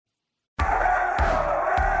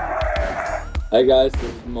Hi guys, this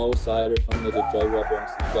is Mo Sider from the Detroit Red Wings.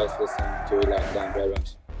 You guys listening to Locked On Red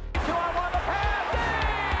Wings.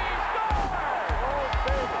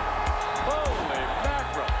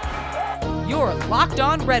 You're Locked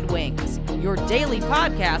On Red Wings, your daily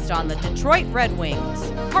podcast on the Detroit Red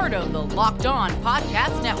Wings. Part of the Locked On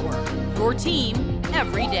Podcast Network, your team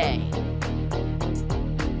every day.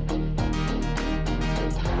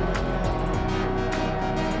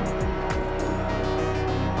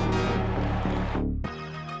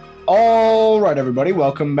 All right, everybody,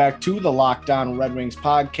 welcome back to the Locked On Red Wings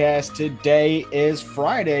podcast. Today is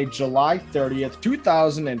Friday, July 30th,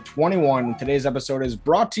 2021. Today's episode is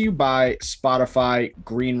brought to you by Spotify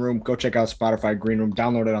Green Room. Go check out Spotify Green Room.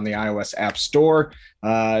 Download it on the iOS App Store.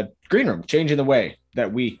 Green Room, changing the way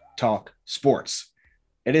that we talk sports.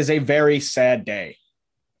 It is a very sad day,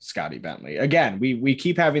 Scotty Bentley. Again, we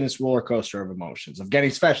keep having this roller coaster of emotions.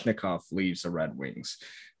 Evgeny Svechnikov leaves the Red Wings.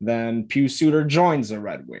 Then Pius Suter joins the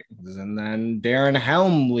Red Wings. And then Darren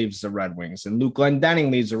Helm leaves the Red Wings. And Luke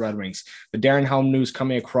Glendening leaves the Red Wings. The Darren Helm news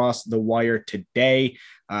coming across the wire today,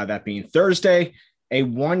 that being Thursday, a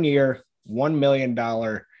 1-year, $1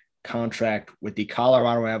 million contract with the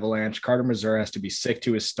Colorado Avalanche. Carter Mazur has to be sick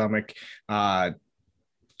to his stomach. Shout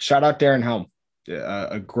out Darren Helm.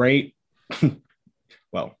 A great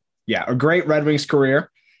Red Wings career.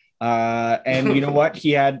 And you know what?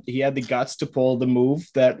 He had the guts to pull the move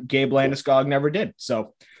that Gabe Landeskog never did.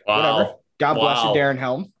 So whatever. God bless you, Darren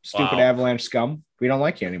Helm. Stupid Avalanche scum. We don't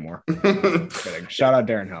like you anymore. Kidding. Shout out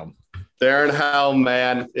Darren Helm. Darren Helm,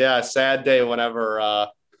 man. Yeah, sad day whenever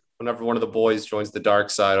one of the boys joins the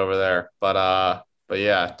dark side over there. But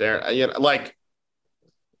yeah, Darren,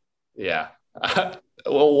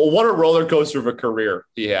 well, what a roller coaster of a career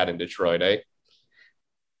he had in Detroit, eh?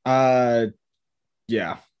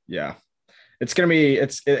 Yeah. It's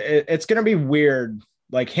gonna be weird.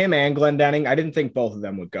 Like him and Glendening, I didn't think both of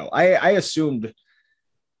them would go. I assumed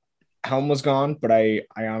Helm was gone, but I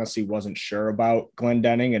honestly wasn't sure about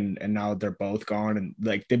Glendening, and now they're both gone, and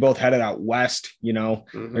like they both headed out west. You know,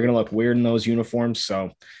 They're gonna look weird in those uniforms.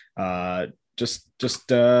 So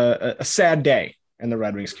just a sad day in the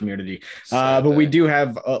Red Wings community. But we do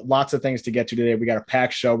have lots of things to get to today. We got a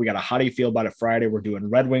packed show. We got a how do you feel about it Friday. We're doing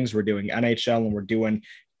Red Wings. We're doing NHL, and we're doing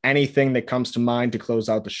anything that comes to mind to close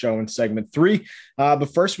out the show in segment 3. But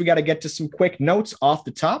first, we got to get to some quick notes off the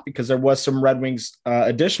top because there was some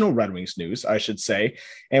additional Red Wings news, I should say.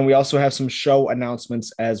 And we also have some show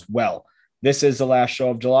announcements as well. This is the last show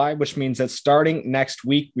of July, which means that starting next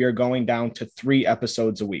week, we are going down to 3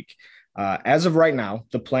 episodes a week. As of right now,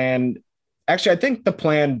 I think the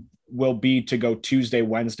plan will be to go Tuesday,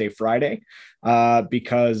 Wednesday, Friday,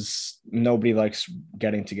 because nobody likes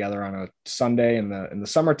getting together on a Sunday in the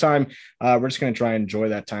summertime. We're just going to try and enjoy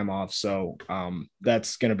that time off. So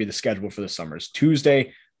that's going to be the schedule for the summers: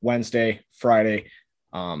 Tuesday, Wednesday, Friday.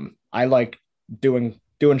 I like doing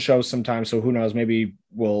shows sometimes. So who knows, maybe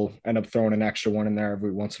we'll end up throwing an extra one in there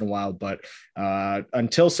every once in a while, but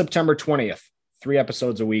until September 20th, 3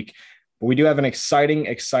 episodes a week. But we do have an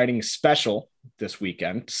exciting special this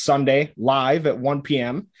weekend, Sunday, live at 1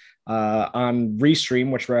 p.m. On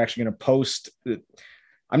Restream, which we're actually going to post.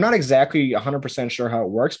 I'm not exactly 100% sure how it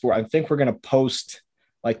works, but I think we're going to post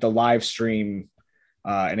like the live stream,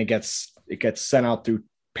 and it gets sent out through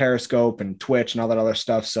Periscope and Twitch and all that other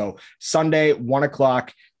stuff. So Sunday, 1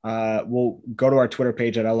 o'clock, we'll go to our Twitter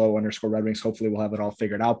page at LO_Red Wings. Hopefully we'll have it all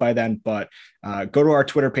figured out by then, but go to our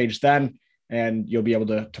Twitter page then, and you'll be able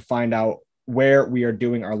to find out where we are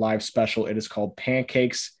doing our live special. It is called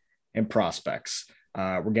Pancakes and Prospects.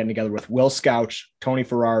 We're getting together with Will Scouch, Tony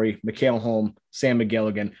Ferrari, Mikhail Holm, Sam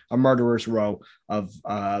McGilligan, a murderer's row of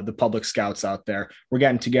the public scouts out there. We're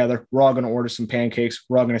getting together. We're all going to order some pancakes.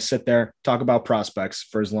 We're all going to sit there, talk about prospects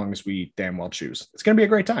for as long as we damn well choose. It's going to be a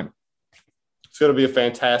great time. It's going to be a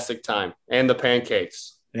fantastic time. And the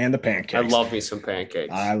pancakes. I love me some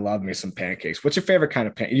pancakes. I love me some pancakes. What's your favorite kind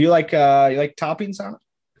of pancake? You like toppings on it?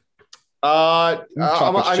 I'm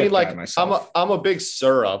a big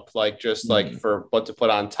syrup, for what to put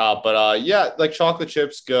on top. But like chocolate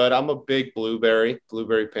chips, good. I'm a big blueberry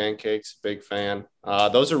pancakes, big fan.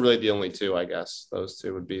 Those are really the only 2, I guess. Those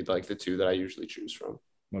 2 would be like the 2 that I usually choose from.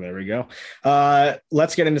 Well, there we go.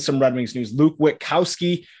 Let's get into some Red Wings news. Luke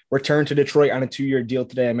Witkowski returned to Detroit on a 2-year deal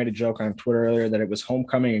today. I made a joke on Twitter earlier that it was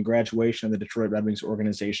homecoming and graduation of the Detroit Red Wings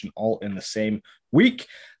organization all in the same week.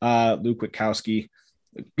 Luke Witkowski,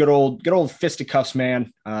 good old fisticuffs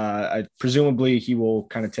man. Presumably he will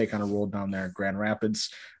kind of take on a role down there in Grand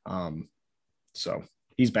Rapids. So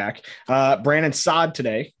he's back. Brandon Saad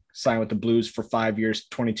today signed with the Blues for 5 years,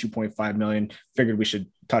 $22.5 million. Figured we should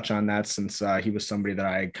touch on that since he was somebody that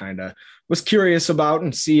I kind of was curious about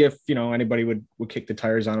and see if, anybody would kick the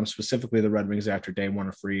tires on him, specifically the Red Wings after day one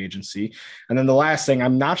of free agency. And then the last thing,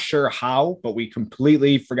 I'm not sure how, but we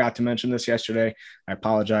completely forgot to mention this yesterday. I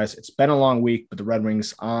apologize. It's been a long week, but the Red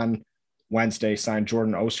Wings on Wednesday signed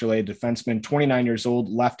Jordan Osterley, defenseman, 29 years old,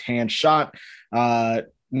 left-hand shot.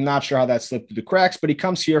 Not sure how that slipped through the cracks, but he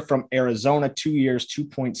comes here from Arizona, 2 years,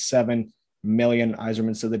 $2.7 million.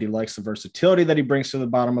 Yzerman said that he likes the versatility that he brings to the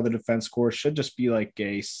bottom of the defense corps. Should just be like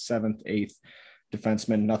a 7th, 8th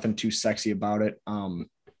defenseman. Nothing too sexy about it. I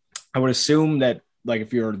would assume that, like,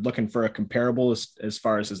 if you're looking for a comparable as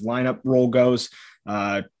far as his lineup role goes,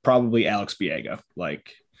 probably Alex Biega.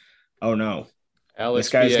 Like, oh no, this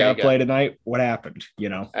guy's got to play tonight. What happened?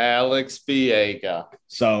 Alex Biega.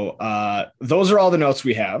 So those are all the notes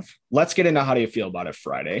we have. Let's get into how do you feel about it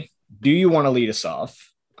Friday. Do you want to lead us off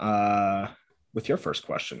with your first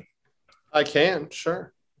question? I can,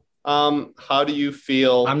 sure. How do you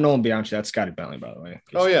feel? I'm Nolan Bianchi. That's Scotty Bentley, by the way.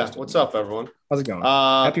 Oh, yeah. What's up, everyone? How's it going?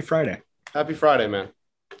 Happy Friday. Happy Friday, man.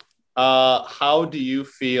 How do you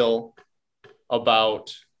feel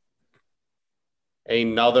about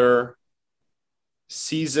another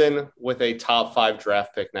season with a top 5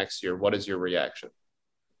 draft pick next year? What is your reaction?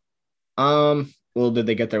 Well, did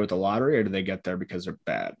they get there with the lottery or did they get there because they're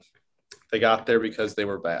bad? They got there because they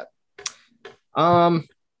were bad.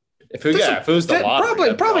 If it was the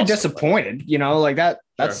lottery, probably disappointed, that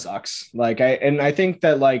Sure. sucks. I think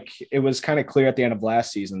that it was kind of clear at the end of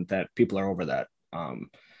last season that people are over that.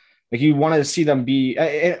 You wanted to see them be,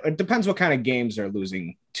 it depends what kind of games they're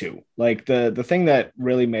losing to. The thing that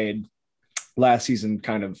really made last season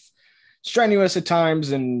kind of strenuous at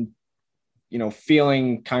times and,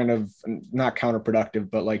 feeling kind of not counterproductive,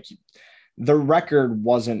 but the record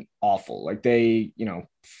wasn't awful. They,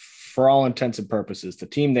 for all intents and purposes, the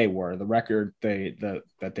team they were, the record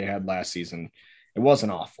that they had last season, it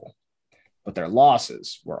wasn't awful, but their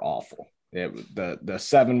losses were awful. The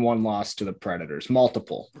 7-1 loss to the Predators,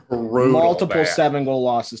 multiple 7-goal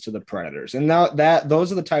losses to the Predators. And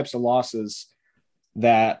those are the types of losses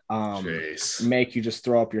that make you just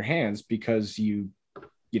throw up your hands because you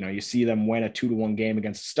see them win a 2-1 game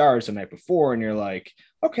against the Stars the night before. And you're like,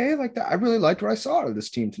 okay, I really liked what I saw of this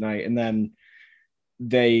team tonight. And then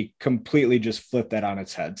they completely just flip that on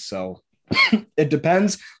its head. So it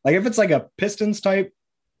depends. If it's a Pistons type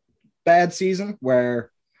bad season where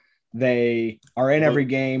they are in every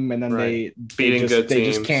game and then they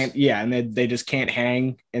just can't. Yeah. And they just can't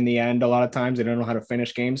hang in the end. A lot of times they don't know how to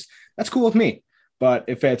finish games. That's cool with me. But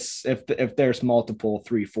if there's multiple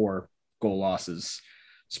 3-4 goal losses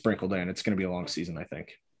sprinkled in, it's going to be a long season, I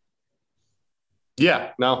think.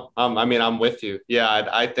 Yeah, no, I'm with you. Yeah,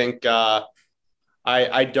 I think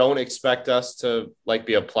I don't expect us to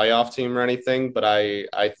be a playoff team or anything, but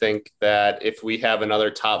I think that if we have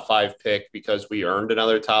another top 5 pick because we earned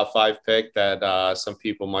another top 5 pick, that some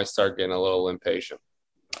people might start getting a little impatient.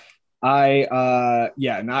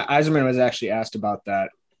 Yzerman was actually asked about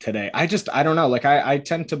that today. I don't know. I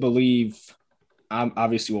tend to believe,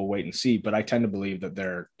 obviously we'll wait and see, but I tend to believe that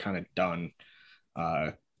they're kind of done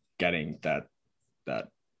getting that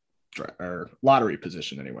or lottery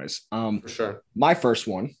position anyways. For sure. My first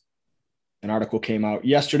one, an article came out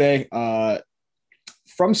yesterday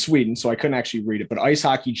from Sweden, so I couldn't actually read it, but Ice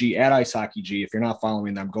Hockey G, at Ice Hockey G, if you're not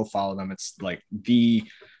following them, go follow them. It's the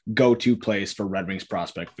go-to place for Red Wings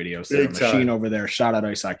prospect videos. They're a machine over there. Shout out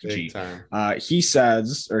Ice Hockey G. He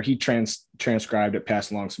says, or he transcribed it,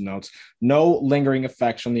 passed along some notes. No lingering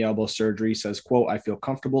effects from the elbow surgery. Says, quote, I feel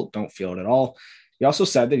comfortable. Don't feel it at all. He also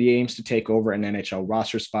said that he aims to take over an NHL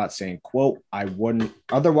roster spot, saying, quote, I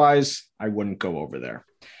wouldn't go over there.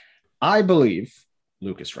 I believe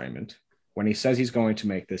Lucas Raymond when he says he's going to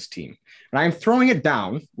make this team. And I'm throwing it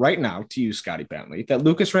down right now to you, Scotty Bentley, that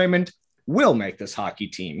Lucas Raymond will make this hockey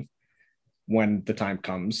team when the time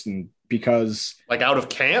comes. And because out of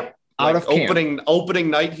camp, opening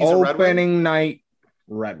night, he's a Red Wing? Opening night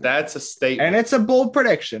Red Wing. That's a statement. And it's a bold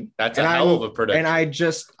prediction. That's a hell of a prediction.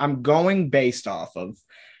 And I'm going based off of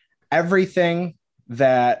everything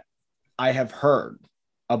that I have heard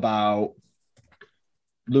about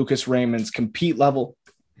Lucas Raymond's compete level,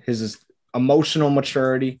 his emotional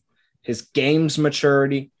maturity, his game's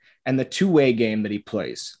maturity, and the two-way game that he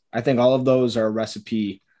plays. I think all of those are a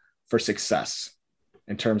recipe for success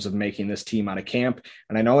in terms of making this team out of camp.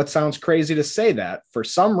 And I know it sounds crazy to say that for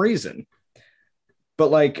some reason,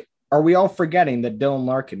 but are we all forgetting that Dylan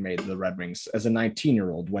Larkin made the Red Wings as a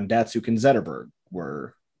 19-year-old when Datsuk and Zetterberg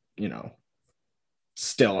were,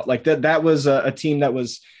 still that was a team that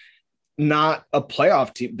was not a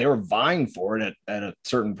playoff team. They were vying for it at a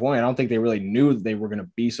certain point. I don't think they really knew that they were going to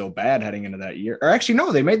be so bad heading into that year. Or actually,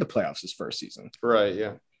 no, they made the playoffs this first season. Right.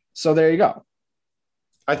 Yeah. So there you go.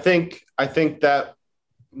 I think that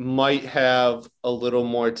might have a little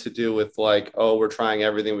more to do with like, oh, we're trying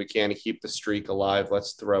everything we can to keep the streak alive.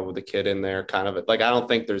 Let's throw the kid in there kind of. Like, I don't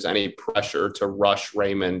think there's any pressure to rush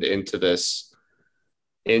Raymond into this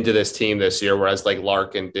team this year, whereas like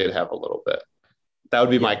Larkin did have a little bit. That would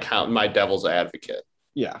be my devil's advocate.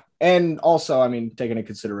 Yeah. And also, I mean, taking into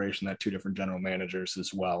consideration that two different general managers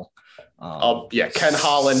as well. Ken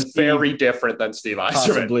Holland, very different than Steve Yzerman.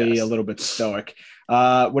 Possibly a little bit stoic.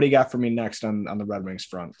 What do you got for me next on the Red Wings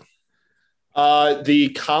front?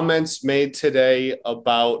 The comments made today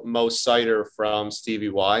about Mo Seider from Stevie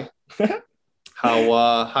Y.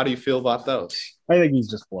 How do you feel about those? I think he's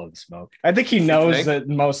just blowing smoke. I think he knows that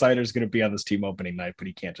Mo Seider is going to be on this team opening night, but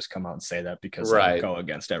he can't just come out and say that because they go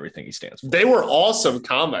against everything he stands for. They were awesome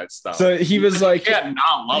comments, though. So he was like,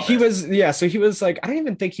 he was like, I don't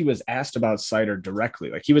even think he was asked about Seider directly.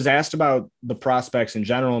 Like he was asked about the prospects in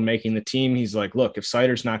general and making the team. He's like, look, if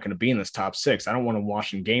Seider's not going to be in this top six, I don't want him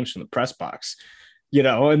watching games from the press box.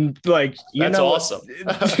 And like, that's awesome.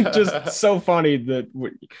 Just so funny that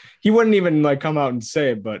he wouldn't even like come out and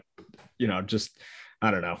say it, but just,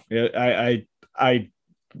 I don't know. I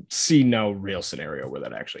see no real scenario where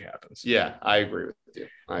that actually happens. Yeah, I agree with you.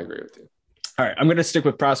 All right, I'm going to stick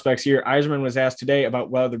with prospects here. Yzerman was asked today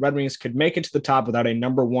about whether the Red Wings could make it to the top without a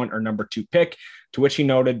number 1 or number 2 pick, to which he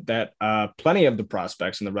noted that plenty of the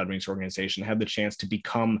prospects in the Red Wings organization had the chance to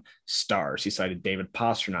become stars. He cited David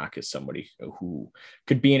Pastrnak as somebody who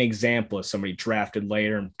could be an example of somebody drafted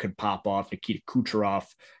later and could pop off, Nikita Kucherov.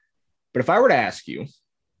 But if I were to ask you,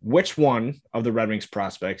 which one of the Red Wings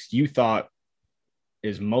prospects you thought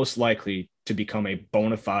is most likely to become a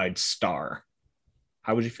bona fide star,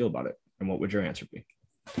 how would you feel about it? And what would your answer be?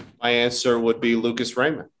 My answer would be Lucas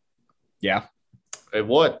Raymond. Yeah, it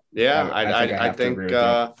would. Yeah, I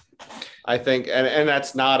think, and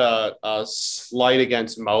that's not a slight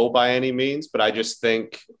against Mo by any means, but I just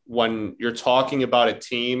think when you're talking about a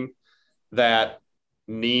team that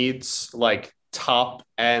needs like top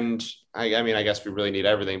end, I mean, I guess we really need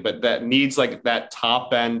everything, but that needs like that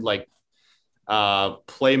top end, like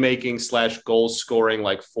playmaking / goal scoring,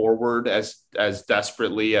 like forward as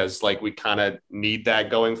desperately as like we kind of need that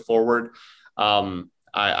going forward.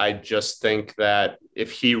 I just think that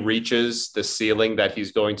if he reaches the ceiling that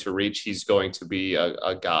he's going to reach, he's going to be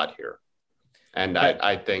a god here. And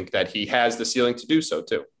I think that he has the ceiling to do so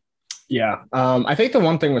too. Yeah. I think the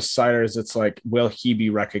one thing with Seider is it's like, will he be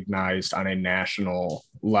recognized on a national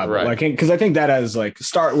level? Right. Like, because I think that as like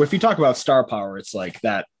if you talk about star power, it's like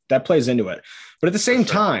that plays into it. But at the same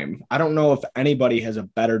time, I don't know if anybody has a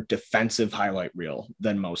better defensive highlight reel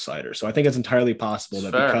than Mo Seider. So I think it's entirely possible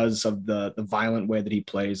that because of the violent way that he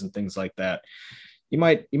plays and things like that, he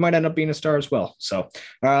might end up being a star as well. So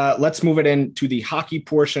let's move it into the hockey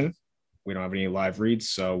portion. We don't have any live reads,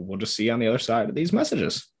 so we'll just see on the other side of these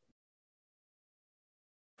messages.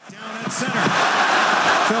 Down at center.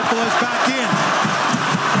 Filppula's back in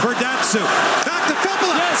for Datsyuk. Back to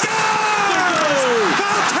Filppula. Yes. Scores!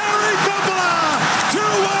 Valtteri Filppula!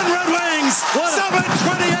 2-1 Red Wings.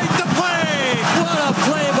 7:28 to play. What a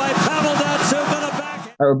play by Pavel Datsyuk on a back.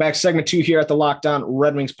 All right, we're back. Segment 2 here at the Locked On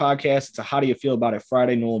Red Wings podcast. It's a How Do You Feel About It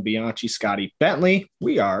Friday. Noel Bianchi, Scotty Bentley.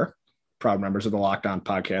 We are proud members of the Locked On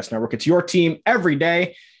Podcast Network. It's your team every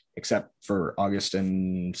day, except for August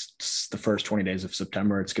and the first 20 days of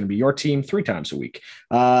September. It's going to be your team 3 times a week.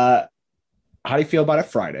 How do you feel about it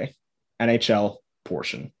Friday? NHL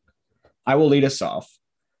portion. I will lead us off.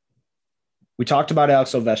 We talked about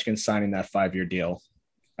Alex Ovechkin signing that 5-year deal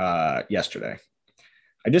yesterday.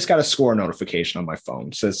 I just got a score notification on my phone.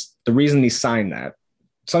 It says the reason he signed that,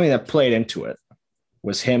 something that played into it,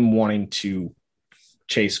 was him wanting to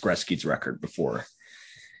chase Gretzky's record before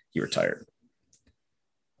he retired.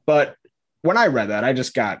 But when I read that, I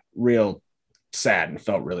just got real sad and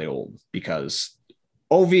felt really old because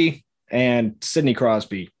Ovi and Sidney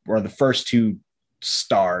Crosby were the first 2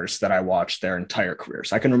 stars that I watched their entire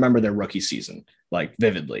careers. I can remember their rookie season like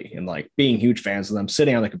vividly and like being huge fans of them,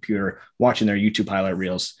 sitting on the computer, watching their YouTube highlight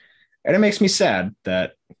reels. And it makes me sad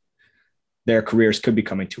that their careers could be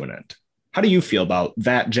coming to an end. How do you feel about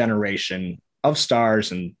that generation of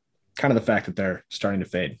stars and kind of the fact that they're starting to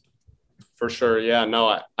fade? For sure. Yeah,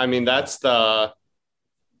 no, I mean, that's I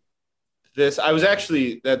was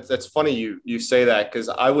actually, that's funny you say that, because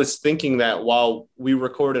I was thinking that while we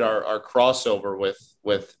recorded our crossover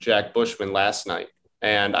with Jack Bushman last night,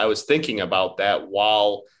 and I was thinking about that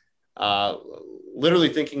while literally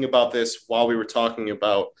thinking about this while we were talking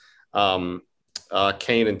about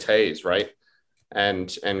Kane and Tays, right?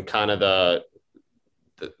 And kind of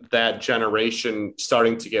that generation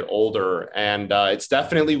starting to get older, and it's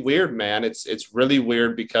definitely weird, man. It's really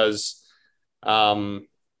weird because, I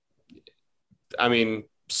mean,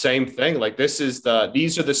 same thing. Like these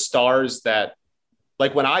are the stars that,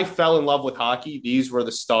 like when I fell in love with hockey, these were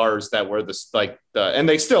the stars that were and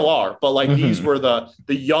they still are, but like these were the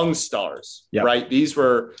young stars, right? These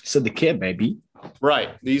were the kid, baby. Right.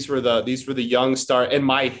 These were the young star. And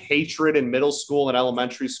my hatred in middle school and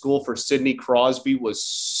elementary school for Sidney Crosby was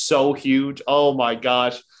so huge. Oh my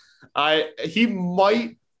gosh. He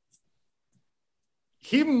might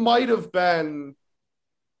have been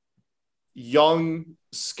young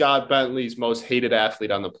Scott Bentley's most hated athlete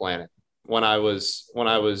on the planet when I was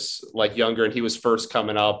like younger and he was first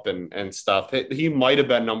coming up and stuff. He might have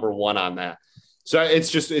been number one on that. So it's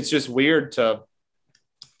just weird to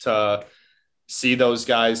see those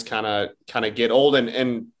guys kind of get old,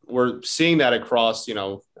 and we're seeing that across,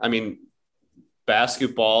 I mean,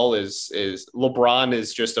 basketball is LeBron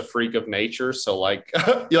is just a freak of nature. So like,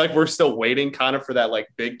 we're still waiting kind of for that like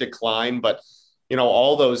big decline, but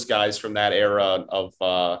all those guys from that era of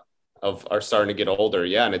are starting to get older.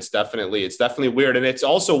 Yeah. And it's definitely weird. And it's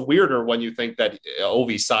also weirder when you think that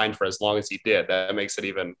Ovi signed for as long as he did. That makes it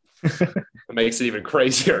even,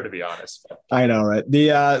 crazier, to be honest. I know,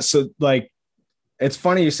 right? So like, it's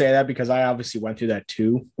funny you say that because I obviously went through that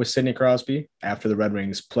too with Sidney Crosby after the Red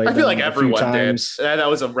Wings played. I feel like everyone did. That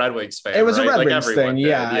was a Red Wings fan. It was right? a Red like Wings thing,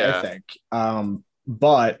 yeah, I think.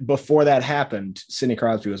 But before that happened, Sidney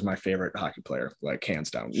Crosby was my favorite hockey player, like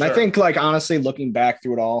hands down. Sure. And I think, like honestly, looking back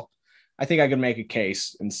through it all, I think I could make a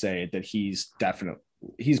case and say that he's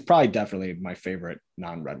probably definitely my favorite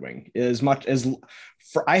non-Red Wing. As much as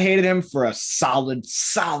I hated him for a solid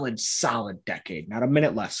decade, not a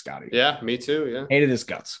minute less, Scotty. Yeah, me too. Yeah. Hated his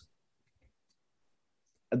guts.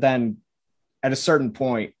 Then at a certain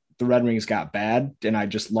point, the Red Wings got bad, and I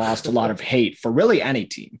just lost a lot of hate for really any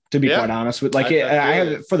team, to be quite honest with. Like I have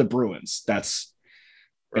it for the Bruins. That's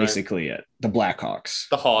basically it. The Blackhawks.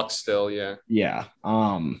 The Hawks still, yeah. Yeah.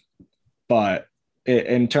 But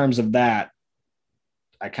in terms of that,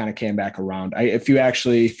 I kind of came back around. If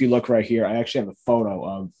you look right here, I actually have a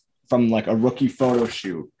photo from like a rookie photo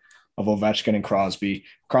shoot of Ovechkin and Crosby.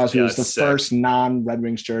 Crosby was the first non-Red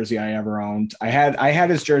Wings jersey I ever owned. I had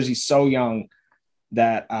his jersey so young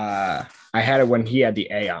that I had it when he had the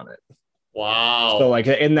A on it. Wow. So like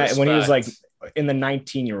in that, when he was like in the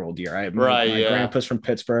 19-year-old year, my grandpa's from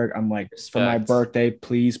Pittsburgh. I'm like, for my birthday,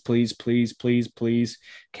 please,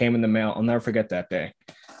 came in the mail. I'll never forget that day.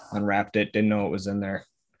 Unwrapped it, didn't know it was in there.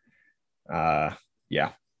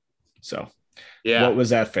 So what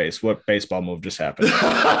was that face? What baseball move just happened?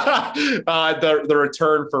 The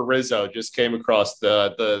return for Rizzo just came across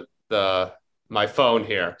the my phone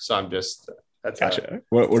here, so I'm just gotcha.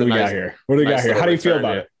 What do we got here? How do you feel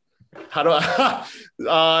about it?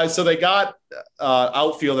 So they got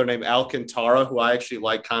outfielder named Alcantara, who I actually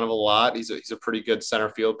like kind of a lot. He's a pretty good center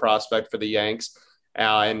field prospect for the Yanks.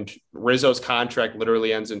 And Rizzo's contract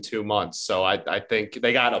literally ends in 2 months. So I think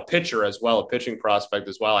they got a pitcher as well, a pitching prospect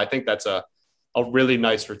as well. I think that's a really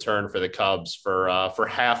nice return for the Cubs for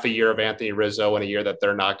half a year of Anthony Rizzo and a year that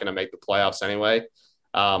they're not going to make the playoffs anyway.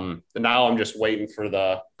 And now I'm just waiting for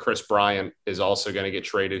the Chris Bryant is also going to get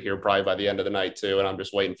traded here probably by the end of the night too. And I'm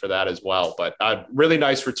just waiting for that as well. But a really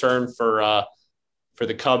nice return for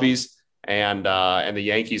the Cubbies, and the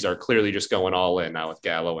Yankees are clearly just going all in now with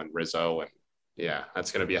Gallo and Rizzo, and yeah,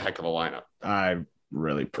 that's going to be a heck of a lineup. I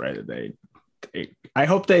really pray that I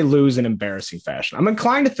hope they lose in embarrassing fashion. I'm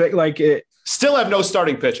inclined to think like it. Still have no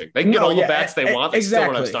starting pitching. They can get all the bats they want. They still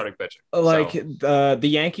don't have starting pitching. Like the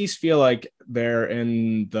Yankees feel like they're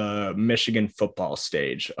in the Michigan football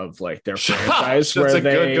stage of like their franchise where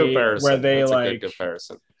they like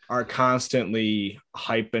are constantly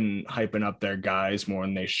hyping up their guys more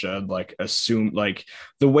than they should. Like assume like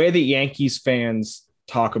the way that Yankees fans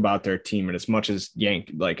talk about their team, and as much as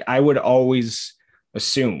like I would always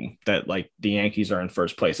assume that like the Yankees are in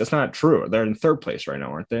first place. That's not true. They're in third place right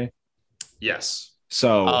now, aren't they? Yes.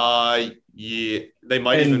 So yeah, they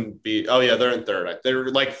might even be. Oh yeah, they're in third. They're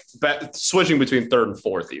like switching between third and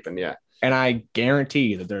fourth even. Yeah. And I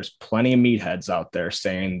guarantee that there's plenty of meatheads out there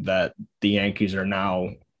saying that the Yankees are now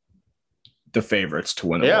the favorites to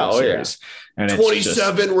win the World Series. Yeah. And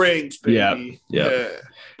 27 rings, baby. Yeah.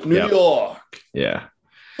 New York. Yeah.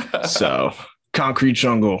 So concrete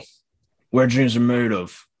jungle, where dreams are made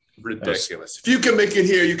of. Ridiculous. If you can make it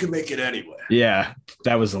here, you can make it anywhere. Yeah,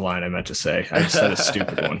 that was the line I meant to say. I just said a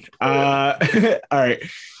stupid one. All right.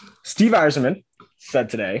 Steve Yzerman said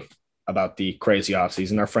today about the crazy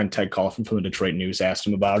offseason. Our friend Ted Coughlin from the Detroit News asked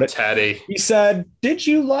him about it. Teddy. He said, did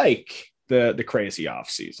you like the crazy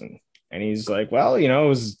offseason? And he's like, well, it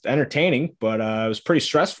was entertaining, but it was pretty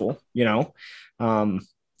stressful, And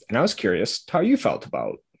I was curious how you felt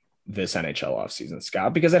about this NHL offseason,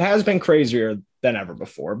 Scott, because it has been crazier than ever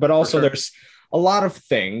before. But also there's a lot of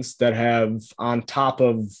things that have, on top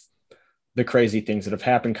of the crazy things that have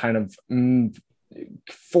happened, kind of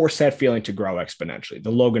force that feeling to grow exponentially.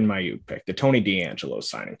 The Logan Mailloux pick, the Tony DeAngelo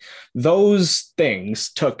signing. Those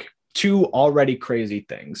things took two already crazy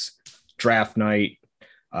things, draft night,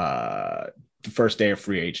 the first day of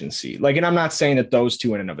free agency. And I'm not saying that those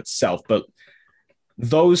two in and of itself, but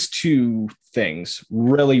those two things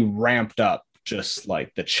really ramped up just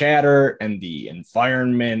like the chatter and the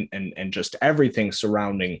environment and just everything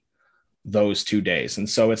surrounding those 2 days. And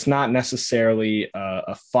so it's not necessarily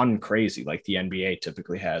a fun crazy like the NBA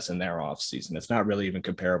typically has in their off season. It's not really even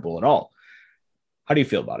comparable at all. How do you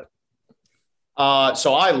feel about it?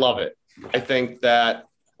 So I love it. I think that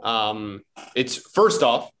it's first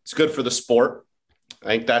off, it's good for the sport. I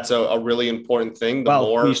think that's a really important thing.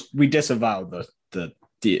 We disavow the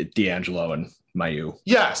DeAngelo and Mailloux.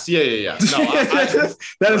 Yes. Yeah. No,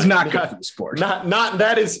 that is not good for the sport.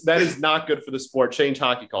 That is not good for the sport. Change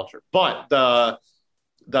hockey culture. But the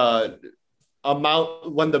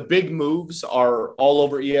amount when the big moves are all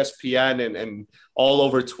over ESPN and all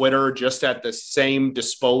over Twitter, just at the same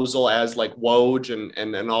disposal as like Woj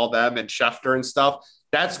and all them and Schefter and stuff.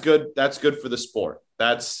 That's good. That's good for the sport.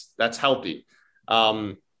 That's healthy.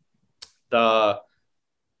 I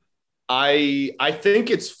think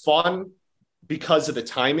it's fun because of the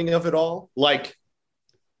timing of it all. Like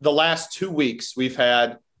the last 2 weeks, we've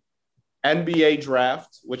had NBA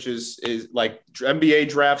draft, which is like NBA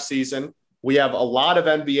draft season. We have a lot of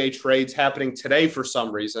NBA trades happening today for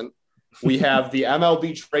some reason. We have the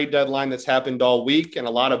MLB trade deadline that's happened all week and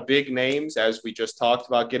a lot of big names, as we just talked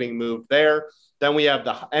about, getting moved there. Then we have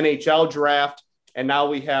the NHL draft, and now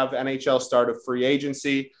we have NHL start of free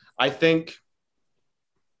agency. I think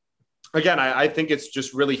it's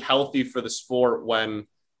just really healthy for the sport when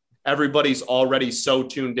everybody's already so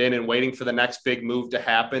tuned in and waiting for the next big move to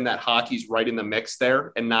happen that hockey's right in the mix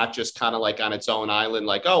there and not just kind of like on its own island,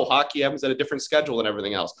 like, oh, hockey happens at a different schedule than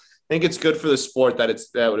everything else. I think it's good for the sport that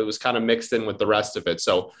it was kind of mixed in with the rest of it.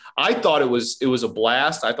 So I thought it was a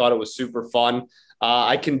blast. I thought it was super fun.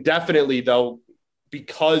 I can definitely, though,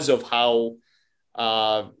 because of how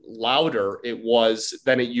louder it was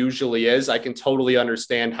than it usually is, I can totally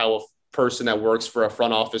understand how a person that works for a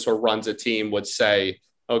front office or runs a team would say,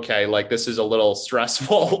 okay, like this is a little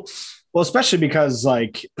stressful. Well, especially because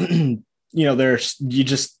like, there's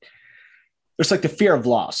like the fear of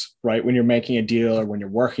loss, right? When you're making a deal or when you're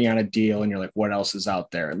working on a deal and you're like, what else is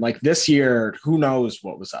out there? And like this year, who knows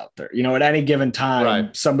what was out there? At any given time,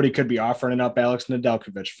 right, somebody could be offering up Alex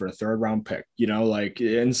Nedeljkovic for a 3rd round pick,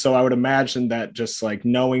 and so I would imagine that just like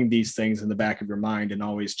knowing these things in the back of your mind and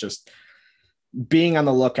always just being on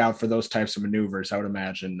the lookout for those types of maneuvers, I would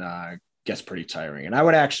imagine gets pretty tiring. And I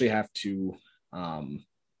would actually have to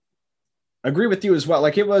agree with you as well.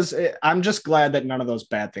 Like I'm just glad that none of those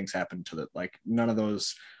bad things happened none of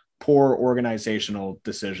those poor organizational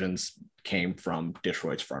decisions came from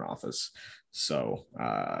Detroit's front office. So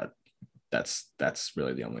that's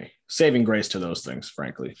really the only saving grace to those things,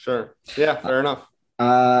 frankly. Sure. Yeah, fair enough.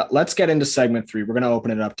 Let's get into segment 3. We're going to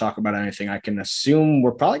open it up, talk about anything. I can assume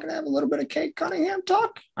we're probably going to have a little bit of Cade Cunningham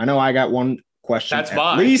talk. I know I got one question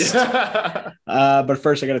at least. But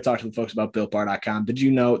first I got to talk to the folks about BuiltBar.com. Did you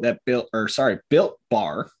know that Built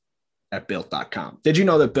Bar at Built.com? Did you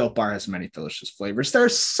know that Built Bar has many delicious flavors?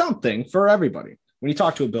 There's something for everybody. When you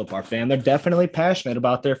talk to a Built Bar fan, they're definitely passionate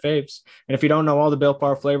about their faves. And if you don't know all the Built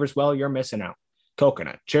Bar flavors, well, you're missing out.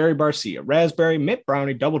 Coconut, cherry barcia, raspberry, mint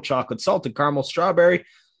brownie, double chocolate, salted caramel, strawberry,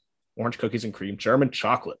 orange cookies and cream, German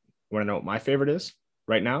chocolate. You want to know what my favorite is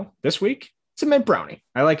right now this week? It's a mint brownie.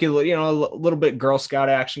 I like it, a little bit Girl Scout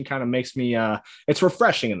action, kind of makes me, it's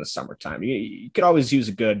refreshing in the summertime. You could always use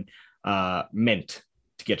a good mint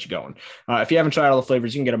to get you going. If you haven't tried all the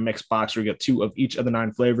flavors, you can get a mixed box where you get 2 of each of the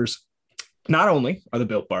 9 flavors. Not only are the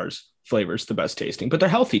Built Bars flavors the best tasting, but they're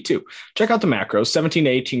healthy too. Check out the macros: 17 to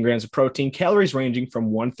 18 grams of protein, calories ranging from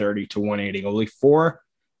 130 to 180, only 4-5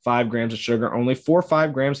 grams of sugar, only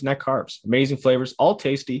 4-5 grams of net carbs. Amazing flavors, all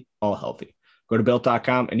tasty, all healthy. Go to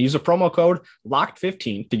Built.com and use a promo code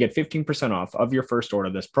LOCKED15 to get 15% off of your first order.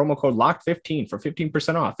 This promo code LOCKED15 for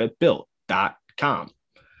 15% off at Built.com.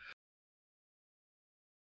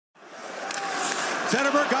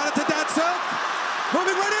 Zetterberg got it to Datsuk.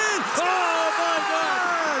 Moving right in. Oh, my God.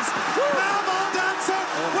 Now Datsuk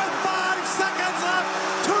with 5 seconds left.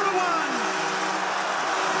 2-1.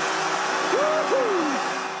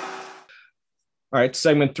 All right,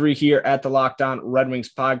 segment 3 here at the Locked On Red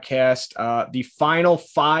Wings podcast. The final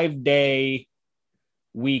 5-day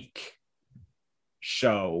week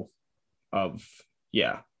show of,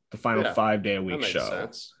 the final 5-day a week show.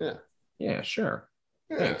 Sense. Yeah, sure.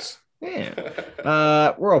 Thanks.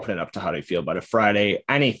 Yeah. We're opening up to how do you feel about a Friday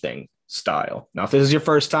anything style. Now, if this is your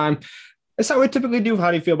first time, that's how we typically do.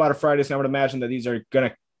 How do you feel about a Friday? And I would imagine that these are going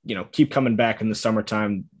to, keep coming back in the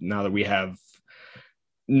summertime now that we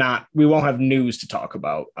won't have news to talk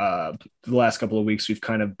about. The last couple of weeks, we've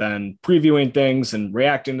kind of been previewing things and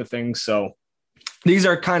reacting to things. So these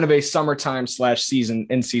are kind of a summertime /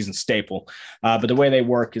 in-season staple. But the way they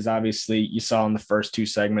work is obviously you saw in the first 2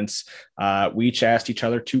 segments, we each asked each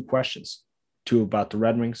other 2 questions, 2 about the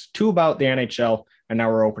Red Wings, 2 about the NHL, and now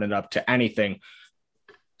we're opening it up to anything.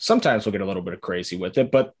 Sometimes we'll get a little bit of crazy with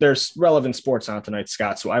it, but there's relevant sports on tonight,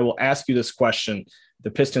 Scott. So I will ask you this question. The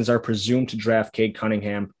Pistons are presumed to draft Cade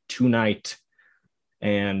Cunningham tonight.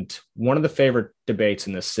 And one of the favorite debates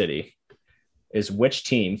in this city is which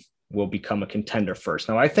team will become a contender first.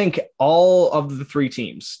 Now, I think all of the 3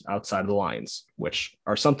 teams outside of the Lions, which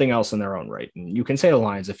are something else in their own right, and you can say the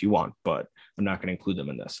Lions if you want, but I'm not going to include them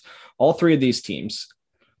in this. All 3 of these teams,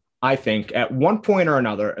 I think, at one point or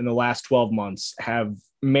another in the last 12 months have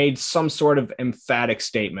made some sort of emphatic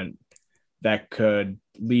statement that could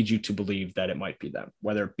lead you to believe that it might be them,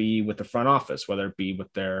 whether it be with the front office, whether it be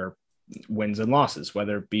with their wins and losses,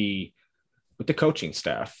 whether it be with the coaching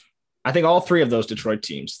staff. I think all 3 of those Detroit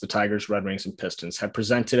teams, the Tigers, Red Wings, and Pistons, have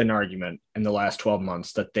presented an argument in the last 12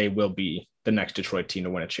 months that they will be the next Detroit team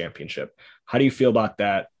to win a championship. How do you feel about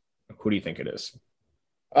that? Who do you think it is?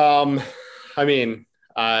 I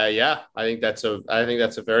think that's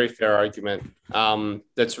a very fair argument.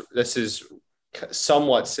 This is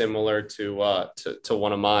somewhat similar to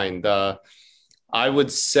one of mine. I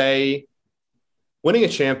would say winning a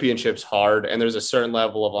championship's hard, and there's a certain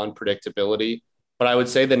level of unpredictability. But I would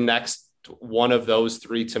say the next one of those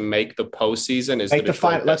 3 to make the postseason is the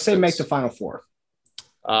final. Let's say make the Final 4,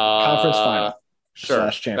 conference final. Sure,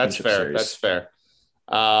 that's fair. Series. That's fair.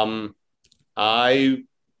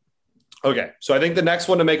 Okay, so I think the next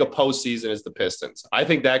one to make a postseason is the Pistons. I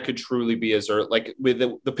think that could truly be as early, like with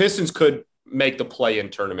the Pistons could make the play-in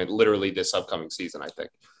tournament literally this upcoming season. I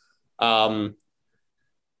think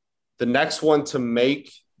the next one to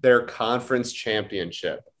make their conference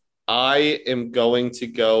championship, I am going to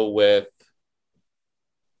go with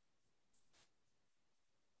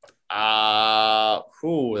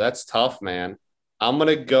that's tough, man. I'm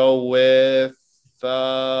going to go with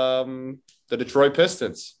the Detroit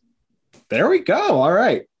Pistons. There we go. All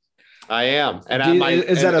right. I am.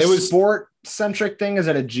 Is that a sport-centric thing? Is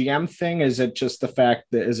it a GM thing? Is it just the fact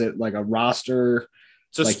that is it like a roster,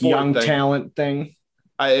 it's a young thing. Talent thing?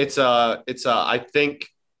 I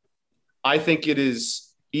think it is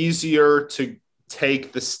easier to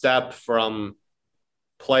take the step from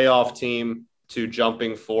playoff team to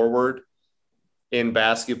jumping forward in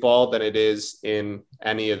basketball than it is in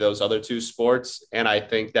any of those other 2 sports. And I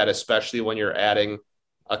think that especially when you're adding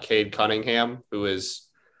a Cade Cunningham, who is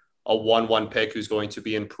a 1-1 pick who's going to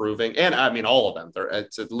be improving. And I mean, all of them,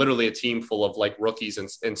 it's literally a team full of like rookies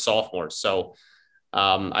and sophomores. So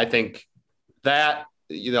I think that,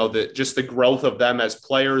 just the growth of them as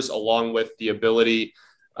players, along with the ability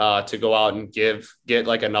to go out and get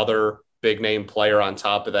like another big name player on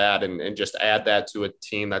top of that and just add that to a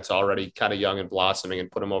team that's already kind of young and blossoming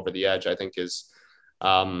and put them over the edge, I think is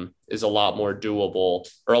a lot more doable,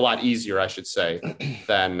 or a lot easier, I should say,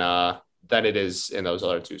 than it is in those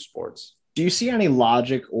other 2 sports. Do you see any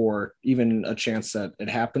logic or even a chance that it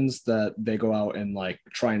happens that they go out and like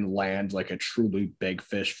try and land like a truly big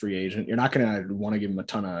fish free agent? You're not going to want to give them a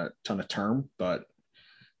ton of term, but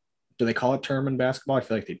do they call it term in basketball? I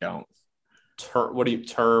feel like they don't. What do you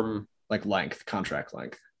term? Like length, contract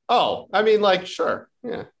length. Oh, I mean, like, sure.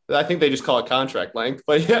 Yeah. I think they just call it contract length,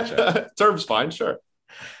 but yeah, gotcha. Term's fine. Sure.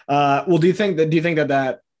 Well, do you think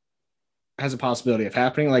that has a possibility of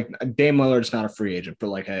happening? Like Dame Lillard's not a free agent, but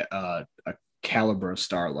like a caliber of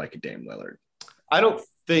star like a Dame Lillard. I don't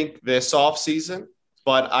think this offseason,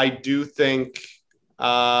 but I do think,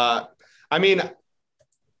 once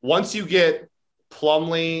you get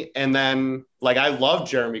Plumlee and then like, I love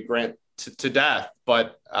Jeremy Grant to death,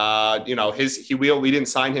 but we didn't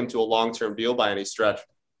sign him to a long-term deal by any stretch.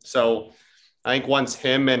 So I think once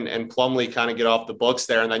him and Plumlee kind of get off the books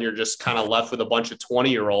there, and then you're just kind of left with a bunch of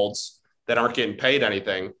 20-year-olds that aren't getting paid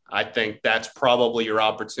anything, I think that's probably your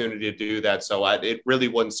opportunity to do that. So it really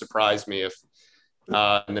wouldn't surprise me if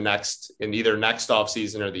in either next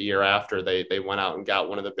offseason or the year after they went out and got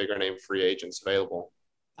one of the bigger name free agents available.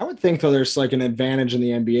 I would think though there's like an advantage in the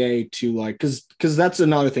NBA to like because that's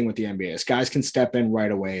another thing with the NBA is guys can step in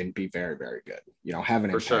right away and be very, very good. Have an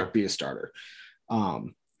impact, be a starter.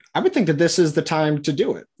 I would think that this is the time to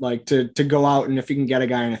do it, like to go out and if you can get a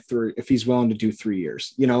guy in if he's willing to do 3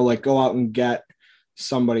 years, like go out and get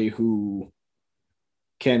somebody who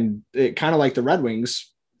can kind of like the Red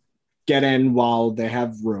Wings get in while they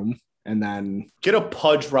have room and then get a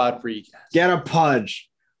Pudge Rodriguez. Jeremy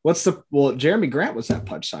Grant was that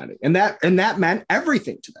Pudge signing, and that meant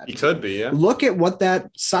everything to that. He could be, yeah. Look at what that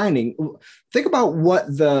signing. Think about what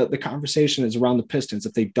the conversation is around the Pistons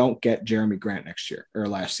if they don't get Jeremy Grant next year or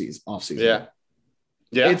last season, off season.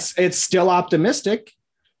 Yeah. It's still optimistic,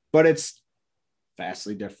 but it's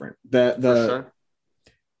vastly different. Sure.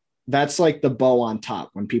 That's like the bow on top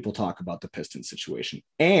when people talk about the Pistons situation,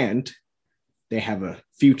 and they have a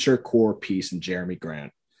future core piece in Jeremy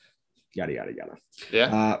Grant. Yada, yada, yada.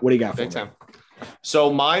 Yeah. What do you got for Big me? time.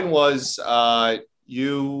 So mine was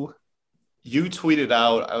you tweeted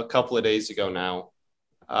out a couple of days ago now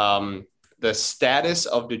the status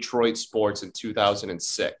of Detroit sports in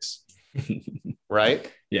 2006.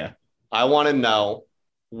 Right? Yeah. I want to know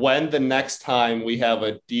when the next time we have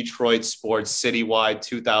a Detroit sports citywide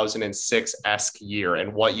 2006-esque year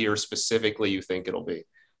and what year specifically you think it'll be.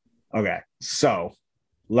 Okay. So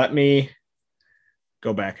let me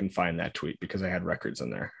go back and find that tweet because I had records in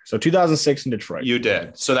there. So 2006 in Detroit. You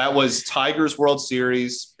did. So that was Tigers World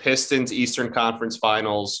Series, Pistons Eastern Conference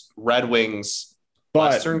Finals, Red Wings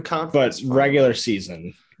Western Conference. But regular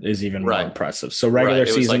season is even more impressive. So regular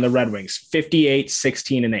season, the Red Wings 58,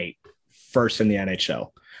 16 and 8, first in the NHL.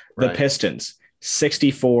 The Pistons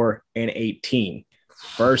 64 and 18,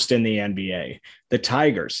 first in the NBA. The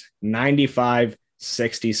Tigers 95,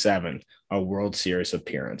 67, a World Series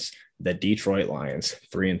appearance. The Detroit Lions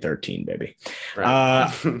 3 and 13, baby. I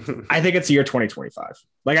think it's the year 2025.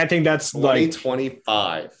 Like, I think that's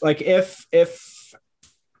 2025. Like if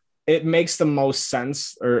it makes the most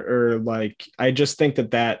sense or like, I just think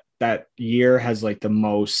that year has like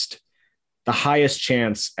the highest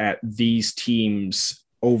chance at these teams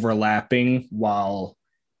overlapping while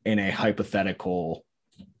in a hypothetical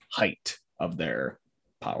height of their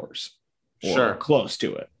powers. Or close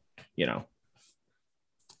to it,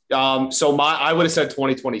 So I would have said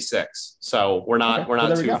 2026. So we're not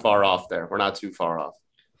too far off there. We're not too far off.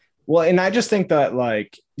 Well, and I just think that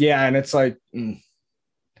and it's like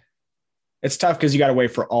it's tough because you got to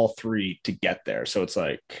wait for all three to get there. So it's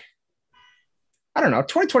like, I don't know,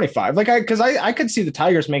 2025. Because I could see the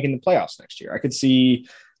Tigers making the playoffs next year. I could see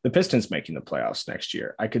the Pistons making the playoffs next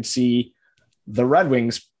year. I could see the Red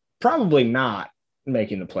Wings probably not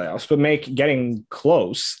making the playoffs, but getting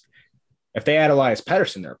close. If they add Elias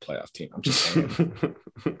Pettersson, they're a playoff team. I'm just saying.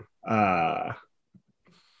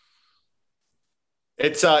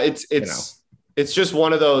 It's just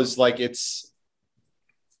one of those, it's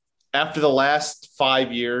after the last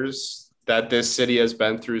 5 years that this city has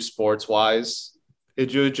been through sports wise,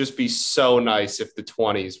 it would just be so nice if the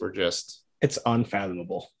 20s were just. It's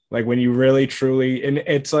unfathomable. Like when you really truly, and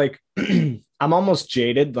it's like, I'm almost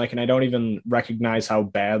jaded, and I don't even recognize how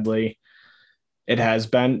badly it has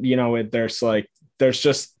been, there's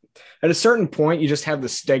just at a certain point, you just have the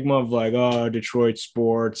stigma of Detroit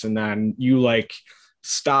sports. And then you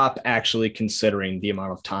stop actually considering the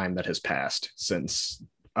amount of time that has passed since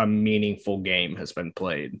a meaningful game has been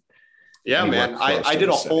played. Yeah, man. I did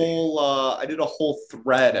a whole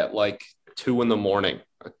thread at 2 a.m,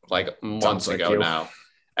 months ago now.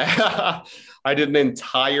 I did an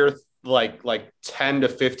entire 10 to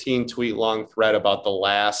 15 tweet long thread about the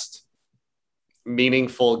last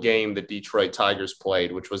meaningful game the Detroit Tigers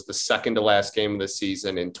played, which was the second to last game of the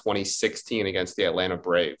season in 2016 against the Atlanta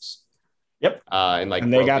Braves. Yep. And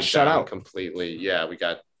they got shut out completely. Yeah, we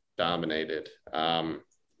got dominated. And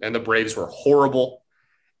the Braves were horrible.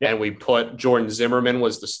 Yep. And we put Jordan Zimmerman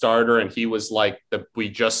was the starter, and he was we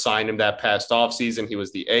just signed him that past offseason. He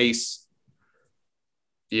was the ace.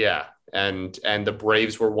 Yeah. And the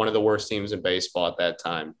Braves were one of the worst teams in baseball at that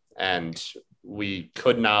time. And we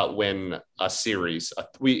could not win a series.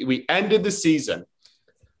 We ended the season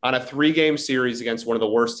on a 3-game series against one of the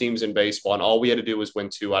worst teams in baseball. And all we had to do was win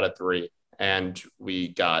 2 out of 3. And we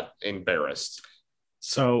got embarrassed.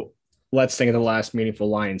 So let's think of the last meaningful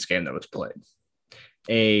Lions game that was played.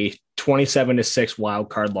 A 27-6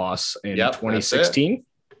 wild card loss in 2016.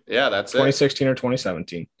 Yeah, that's 2016 or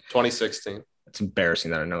 2017. 2016. It's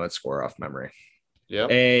embarrassing that I know that score off memory. Yeah.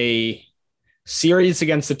 A series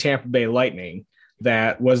against the Tampa Bay Lightning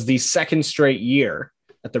that was the second straight year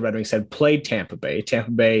that the Red Wings had played Tampa Bay.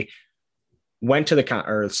 Tampa Bay went to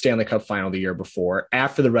the Stanley Cup final the year before,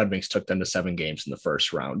 after the Red Wings took them to 7 games in the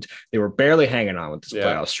first round. They were barely hanging on with this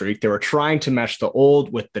playoff streak. They were trying to mesh the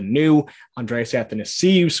old with the new. Andreas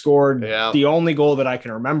Athanasiou scored the only goal that I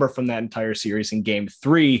can remember from that entire series in game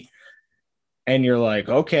 3. And you're like,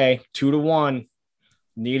 okay, 2-1,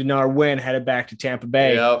 need another win, headed back to Tampa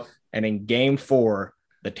Bay. Yep. And in game 4,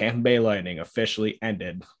 the Tampa Bay Lightning officially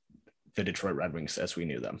ended the Detroit Red Wings as we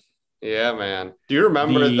knew them. Yeah, man. Do you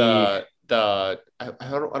remember I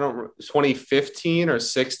don't 2015 or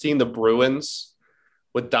 16, the Bruins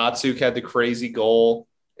with Datsuk had the crazy goal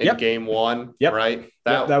in game 1, right?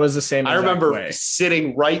 That was the same. I remember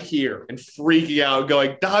sitting right here and freaking out,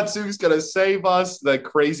 going, Datsuk's going to save us, the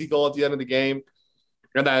crazy goal at the end of the game.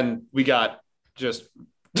 And then we got just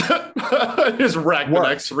wrecked the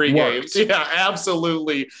next 3 games. Yeah,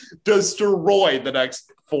 absolutely destroyed the next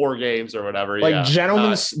 4 games or whatever. Like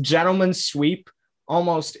gentleman's sweep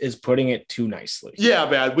almost is putting it too nicely. Yeah,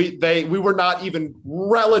 man. We were not even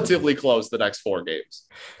relatively close the next 4 games.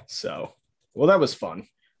 So, well, that was fun.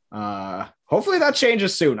 Hopefully that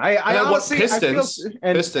changes soon. I honestly, Pistons.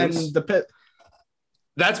 And the pit.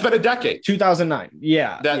 That's been a decade. 2009.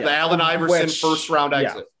 Yeah. The Allen Iverson first round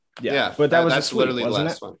exit. Yeah. But that was that's sweep, literally the wasn't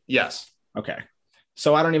last one. Yes. Okay.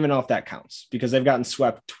 So I don't even know if that counts because they've gotten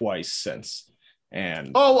swept twice since. And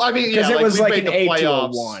because it was like an the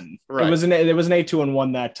 8-1. Right. It was an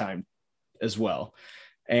 8-1 that time as well.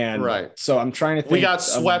 And so I'm trying to think. We got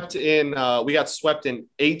swept in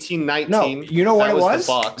 18-19. No, you know what it was?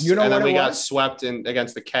 The Bucks. You know and what then we it got was? swept in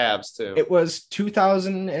against the Cavs too. It was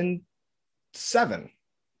 2007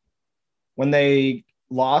 when they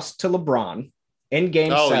lost to LeBron in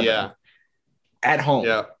game 7 at home.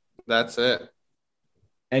 Yeah, that's it.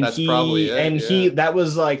 And that's probably it. And that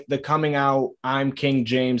was like the coming out, I'm King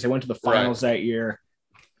James. They went to the finals that year.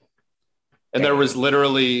 And there was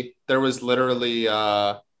literally Ben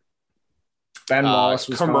Wallace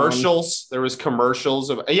was commercials. There was commercials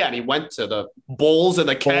of and he went to the Bulls and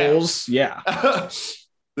the Cavs. Yeah.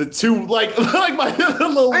 The two like my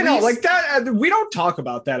little I know, like that. We don't talk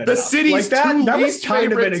about that. The city's like that. That was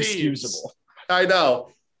kind of teams. inexcusable. I know.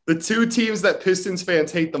 The 2 teams that Pistons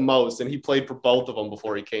fans hate the most, and he played for both of them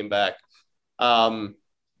before he came back.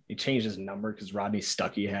 He changed his number because Rodney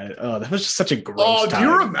Stuckey had it. Oh, that was just such a gross time. Do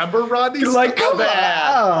you remember Rodney Stuckey? Like, come on.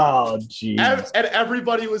 Oh, geez. And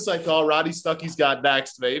everybody was like, oh, Rodney Stuckey's got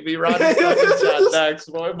next, maybe. Rodney Stuckey's got next.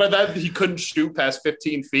 But then he couldn't shoot past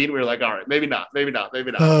 15 feet. And we were like, all right, maybe not.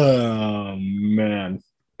 Oh, man.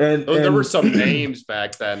 And there were some names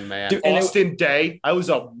back then, man. Dude, Austin Day. I was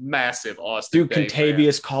a massive Austin Day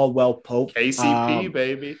Contavious Caldwell Pope. KCP,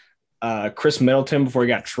 baby. Chris Middleton before he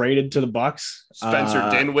got traded to the Bucks. Spencer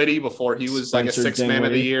Dinwiddie before he was like a 6th man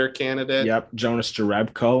of the year candidate. Yep. Jonas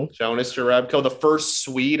Jerebko, the first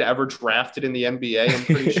Swede ever drafted in the NBA, I'm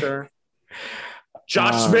pretty sure.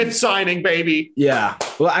 Josh Smith signing, baby. Yeah.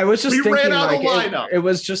 Well, I was just thinking ran out of lineup. It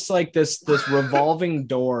was just like this revolving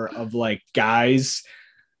door of like guys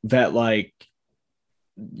that like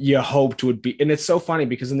you hoped would be, and it's so funny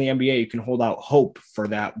because in the NBA you can hold out hope for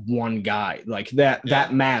that one guy like that. Yeah.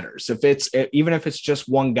 That matters. Even if it's just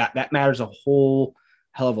one guy, that matters a whole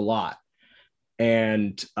hell of a lot.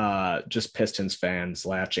 And just Pistons fans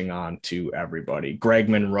latching on to everybody. Greg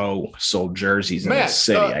Monroe sold jerseys in the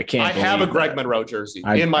city. I have a Greg Monroe jersey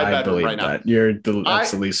in my bedroom right now.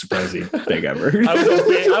 That's the least surprising thing ever.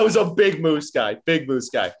 I was a big Moose guy.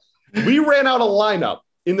 We ran out a lineup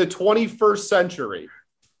in the 21st century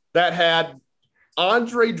that had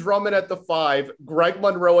Andre Drummond at the 5, Greg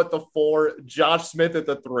Monroe at the 4, Josh Smith at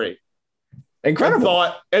the 3.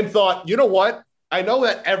 Incredible. And thought, you know what? I know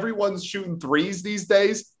that everyone's shooting threes these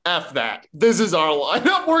days. F that. This is our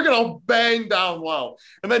lineup. We're going to bang down low.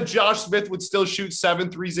 And then Josh Smith would still shoot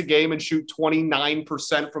 7 threes a game and shoot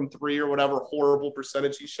 29% from 3 or whatever horrible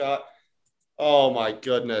percentage he shot. Oh, my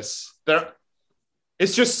goodness.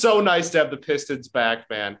 It's just so nice to have the Pistons back,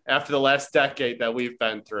 man, after the last decade that we've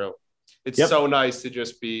been through. It's so nice to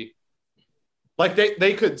just be like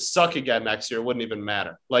they could suck again next year. It wouldn't even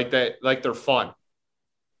matter. They're fun.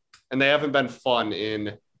 And they haven't been fun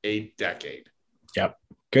in a decade. Yep.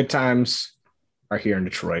 Good times are here in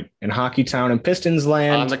Detroit, in Hockey Town and Pistons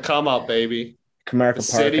land. On the come up, baby.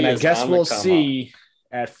 Comerica Park. And I guess we'll see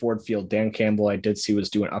at Ford Field. Dan Campbell, I did see, was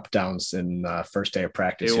doing up downs in first day of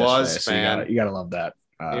practice. It was, man. So you gotta love that.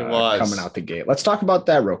 It was coming out the gate. Let's talk about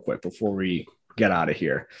that real quick before we get out of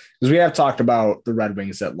here, because we have talked about the Red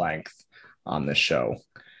Wings at length on this show.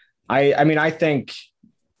 I mean, I think,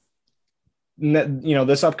 you know,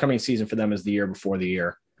 this upcoming season for them is the year before the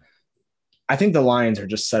year. I think the Lions are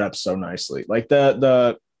just set up so nicely. Like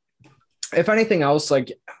the if anything else,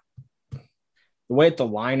 like the way the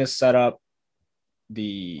line is set up,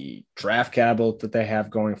 the draft capital that they have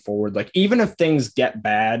going forward, like even if things get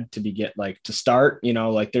bad to start, you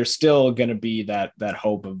know, like there's still going to be that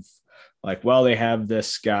hope of like, well, they have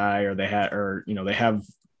this guy or they have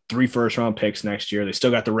 3 first-round picks next year. They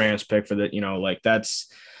still got the Rams pick for that, you know, like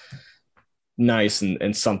that's nice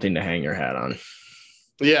and something to hang your hat on.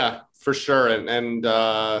 Yeah, for sure. And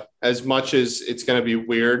as much as it's going to be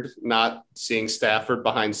weird not seeing Stafford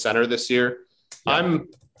behind center this year, yeah.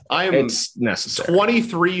 It's necessary.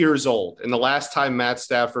 23 years old. And the last time Matt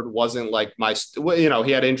Stafford wasn't like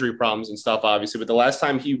he had injury problems and stuff, obviously, but the last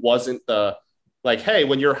time he wasn't the like, hey,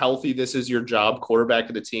 when you're healthy, this is your job, quarterback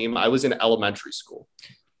of the team. I was in elementary school.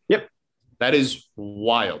 Yep. That is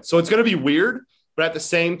wild. So it's going to be weird, but at the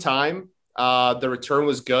same time, the return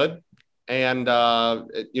was good. And,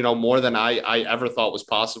 more than I ever thought was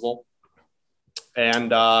possible. And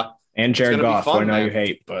Jared Goff, I know you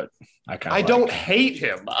hate, but I don't hate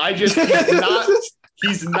him. I just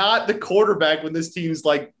he's not the quarterback when this team's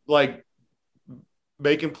like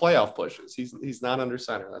making playoff pushes. He's not under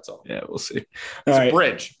center. That's all. Yeah, we'll see. He's a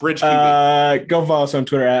bridge QB. Go follow us on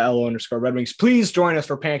Twitter at @LO_Red Wings. Please join us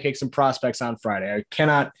for Pancakes and Prospects on Friday. I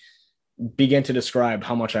cannot begin to describe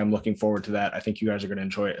how much I'm looking forward to that. I think you guys are going to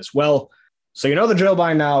enjoy it as well. So you know the drill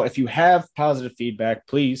by now. If you have positive feedback,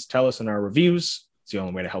 please tell us in our reviews. It's the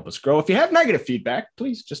only way to help us grow. If you have negative feedback,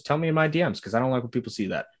 please just tell me in my DMs because I don't like when people see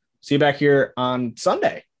that. See you back here on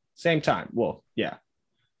Sunday, same time. Well, yeah,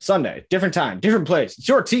 Sunday, different time, different place. It's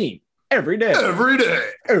your team every day. Every day.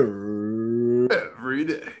 Every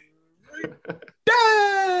day.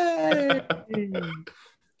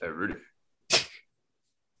 Every day.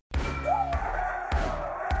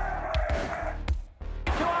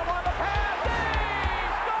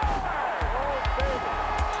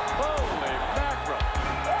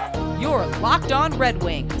 You're Locked On Red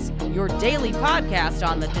Wings, your daily podcast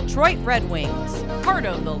on the Detroit Red Wings, part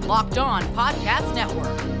of the Locked On Podcast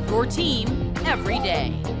Network, your team every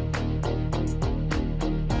day.